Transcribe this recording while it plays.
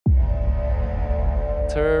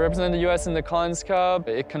To represent the US in the Collins Cup,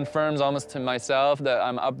 it confirms almost to myself that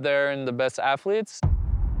I'm up there in the best athletes.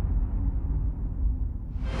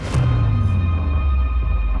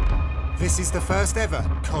 This is the first ever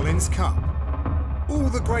Collins Cup. All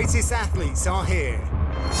the greatest athletes are here.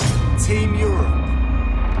 Team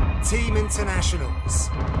Europe, Team Internationals,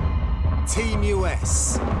 Team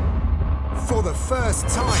US. For the first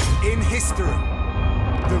time in history,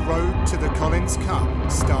 the road to the Collins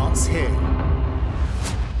Cup starts here.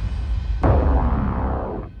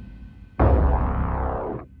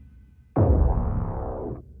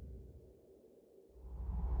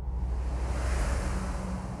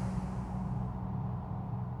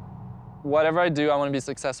 Whatever I do, I want to be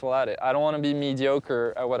successful at it. I don't want to be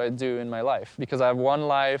mediocre at what I do in my life because I have one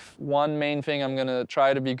life, one main thing I'm going to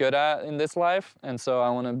try to be good at in this life, and so I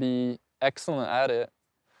want to be excellent at it,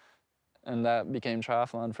 and that became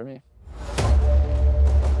triathlon for me.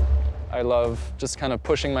 I love just kind of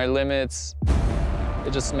pushing my limits.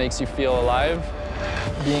 It just makes you feel alive.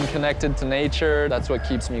 Being connected to nature, that's what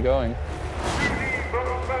keeps me going.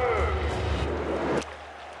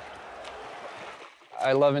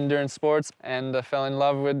 I love endurance sports, and I fell in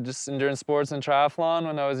love with just endurance sports and triathlon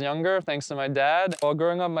when I was younger, thanks to my dad. While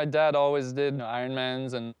growing up, my dad always did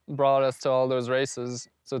Ironmans and brought us to all those races,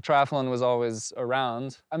 so triathlon was always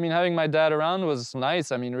around. I mean, having my dad around was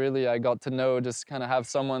nice. I mean, really, I got to know, just kind of have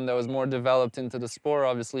someone that was more developed into the sport,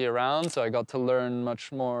 obviously, around, so I got to learn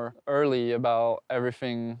much more early about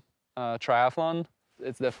everything triathlon.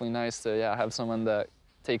 It's definitely nice to, have someone that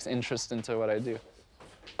takes interest into what I do.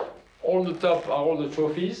 On the top are all the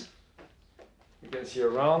trophies you can see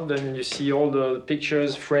around. Then you see all the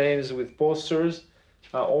pictures, frames with posters,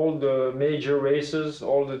 all the major races,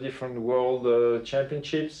 all the different world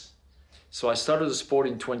championships. So I started the sport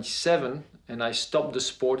in 27 and I stopped the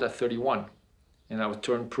sport at 31 and I would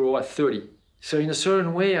turn pro at 30. So in a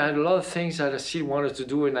certain way, I had a lot of things that I still wanted to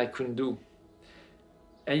do and I couldn't do.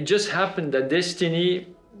 And it just happened that destiny,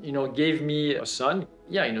 gave me a son.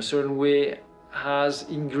 Yeah, in a certain way, has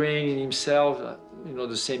ingrained in himself,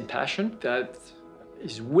 the same passion that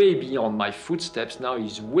is way beyond my footsteps. Now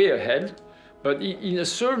he's way ahead, but in a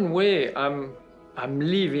certain way, I'm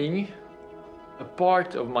living a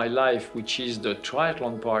part of my life, which is the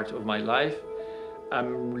triathlon part of my life.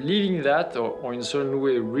 I'm living that, or in a certain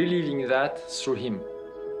way, reliving that through him.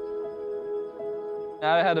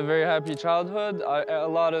 I had a very happy childhood. A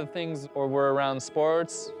lot of things were around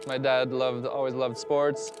sports. My dad always loved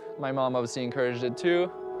sports. My mom obviously encouraged it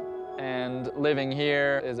too. And living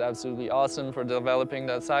here is absolutely awesome for developing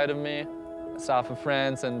that side of me. South of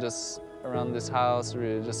France and just around this house,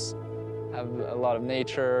 we just have a lot of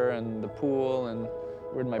nature and the pool, and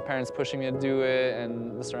with my parents pushing me to do it,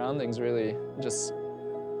 and the surroundings really just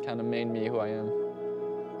kind of made me who I am.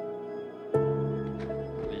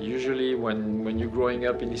 Usually when you're growing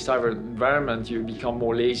up in this type of environment, you become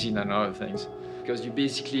more lazy than other things because you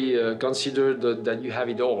basically consider that you have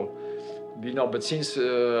it all. But since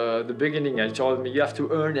the beginning, I told me you have to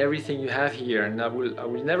earn everything you have here, and I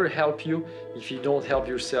will never help you if you don't help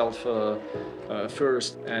yourself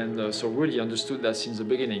first. And so Rudy understood that since the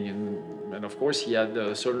beginning. And of course, he had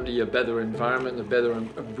certainly a better environment, a better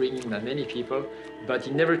upbringing than many people, but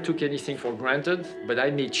he never took anything for granted. But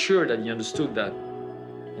I made sure that he understood that.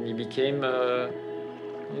 And he became,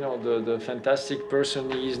 the fantastic person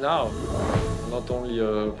he is now. Not only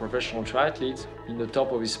a professional triathlete in the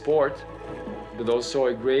top of his sport, but also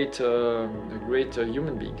a great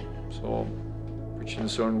human being. So, which in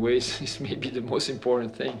certain ways is maybe the most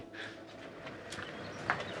important thing.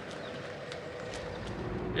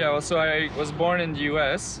 Yeah, well, so I was born in the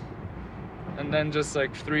US, and then just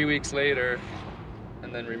like 3 weeks later,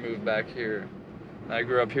 and then we moved back here. I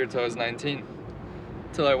grew up here till I was 19.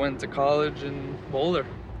 Till I went to college in Boulder.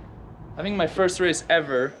 I think my first race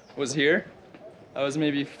ever was here. I was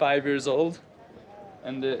maybe 5 years old,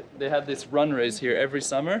 and they had this run race here every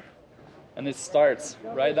summer, and it starts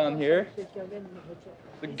right down here.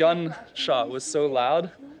 The gun shot was so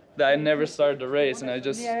loud that I never started the race, and I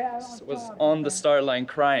just was on the start line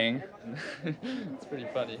crying. It's pretty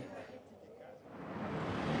funny.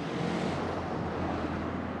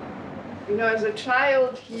 As a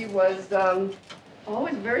child, he was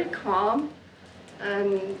always very calm,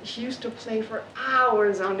 and he used to play for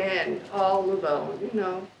hours on end, all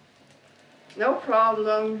alone, No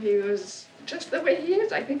problem. He was just the way he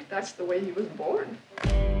is. I think that's the way he was born.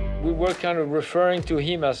 We were kind of referring to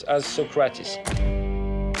him as Socrates.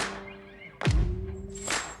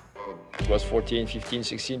 He was 14, 15,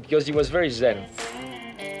 16, because he was very zen.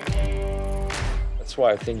 That's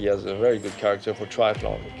why I think he has a very good character for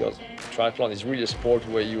triathlon, because Triathlon is really a sport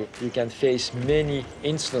where you can face many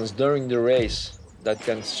incidents during the race that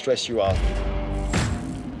can stress you out.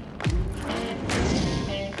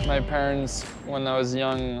 My parents, when I was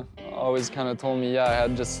young, always kind of told me, yeah, I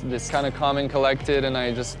had just this kind of calm and collected, and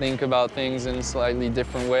I just think about things in a slightly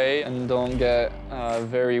different way and don't get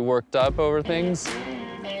very worked up over things.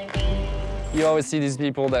 You always see these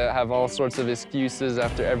people that have all sorts of excuses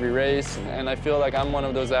after every race, and I feel like I'm one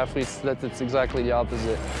of those athletes that's exactly the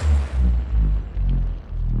opposite.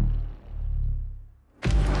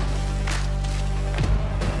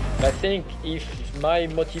 I think if my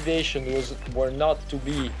motivation were not to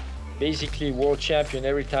be basically world champion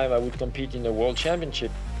every time I would compete in a world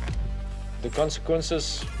championship, the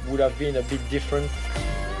consequences would have been a bit different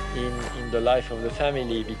in the life of the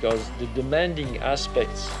family, because the demanding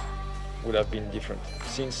aspects would have been different.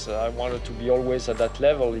 Since I wanted to be always at that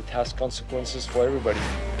level, it has consequences for everybody.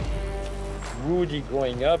 Rudy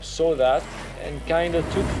growing up saw that and kind of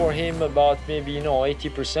took for him about maybe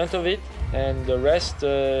 80% of it, and the rest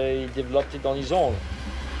he developed it on his own.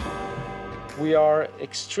 We are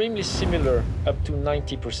extremely similar up to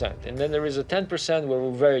 90%, and then there is a 10% where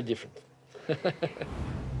we're very different.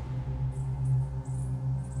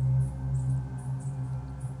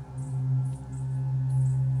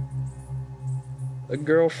 A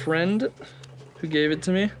girlfriend who gave it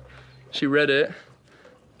to me, she read it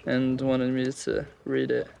and wanted me to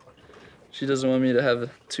read it. She doesn't want me to have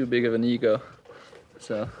too big of an ego.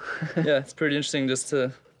 So yeah, it's pretty interesting just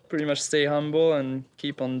to pretty much stay humble and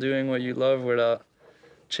keep on doing what you love without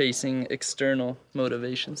chasing external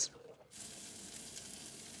motivations.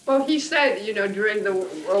 Well, he said, during the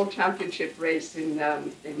World Championship race in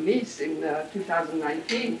Nice in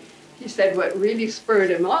 2019, he said what really spurred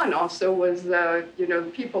him on also was,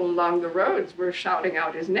 the people along the roads were shouting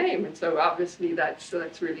out his name. And so obviously that's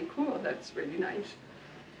really cool. That's really nice.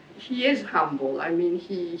 He is humble. I mean,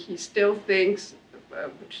 he still thinks,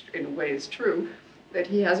 which in a way is true, that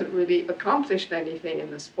he hasn't really accomplished anything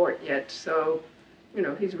in the sport yet. So,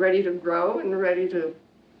 he's ready to grow and ready to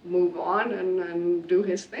move on and do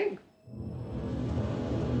his thing.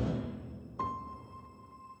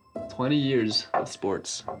 20 years of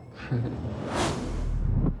sports.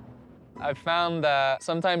 I've found that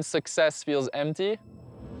sometimes success feels empty.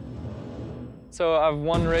 So I've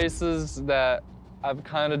won races that I've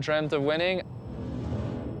kind of dreamt of winning,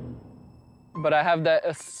 but I have that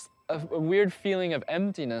a weird feeling of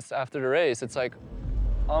emptiness after the race. It's like,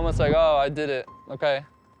 almost like, oh, I did it, okay.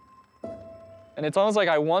 And it's almost like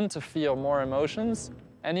I want to feel more emotions.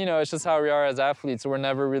 And it's just how we are as athletes. We're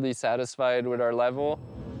never really satisfied with our level.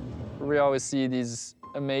 We always see these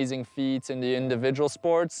amazing feats in the individual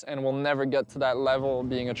sports, and we'll never get to that level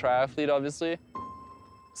being a triathlete, obviously.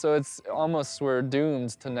 So it's almost, we're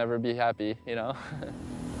doomed to never be happy,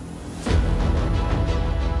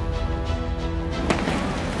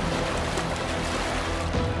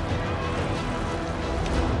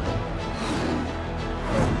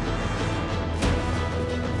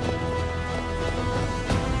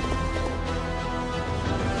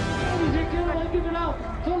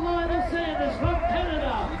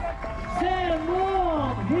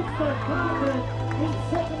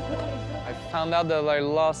 I found out that I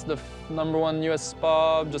lost the #1 US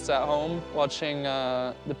spa just at home, watching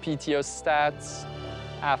the PTO stats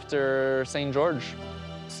after St. George.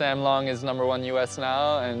 Sam Long is #1 US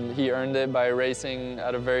now, and he earned it by racing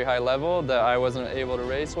at a very high level that I wasn't able to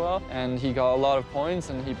race well. And he got a lot of points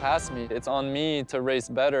and he passed me. It's on me to race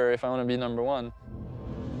better if I want to be #1.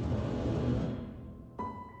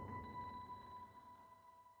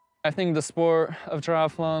 I think the sport of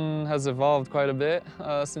triathlon has evolved quite a bit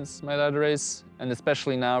since my dad raced, and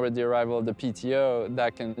especially now with the arrival of the PTO,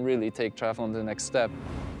 that can really take triathlon to the next step.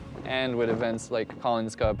 And with events like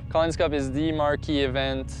Collins Cup. Collins Cup is the marquee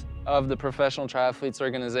event of the Professional Triathletes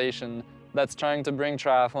Organization that's trying to bring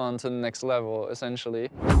triathlon to the next level,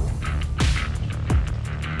 essentially.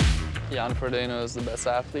 Jan Frodeno is the best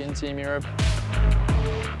athlete in Team Europe.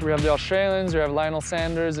 We have the Australians, we have Lionel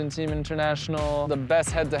Sanders in Team International. The best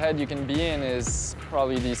head-to-head you can be in is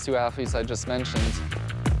probably these two athletes I just mentioned.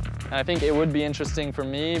 And I think it would be interesting for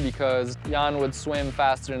me because Jan would swim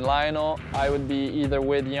faster than Lionel. I would be either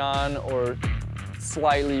with Jan or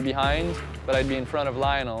slightly behind, but I'd be in front of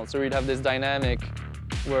Lionel. So we'd have this dynamic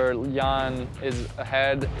where Jan is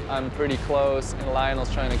ahead, I'm pretty close, and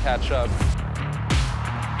Lionel's trying to catch up.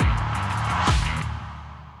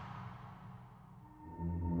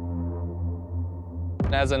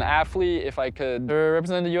 As an athlete, if I could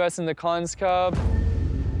represent the US in the Collins Cup,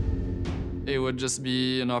 it would just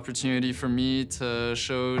be an opportunity for me to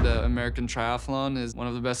show that American triathlon is one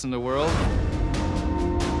of the best in the world.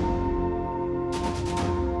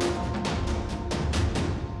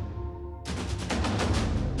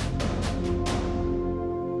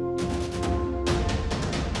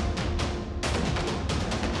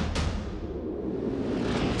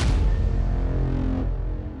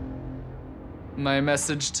 My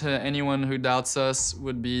message to anyone who doubts us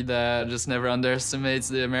would be that just never underestimates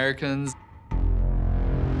the Americans.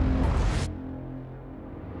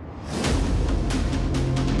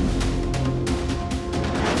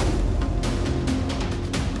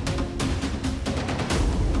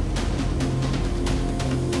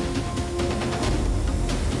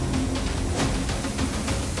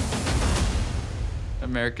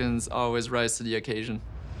 Americans always rise to the occasion.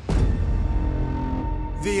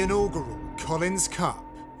 The inaugural Collins Cup.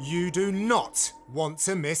 You do not want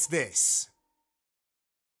to miss this.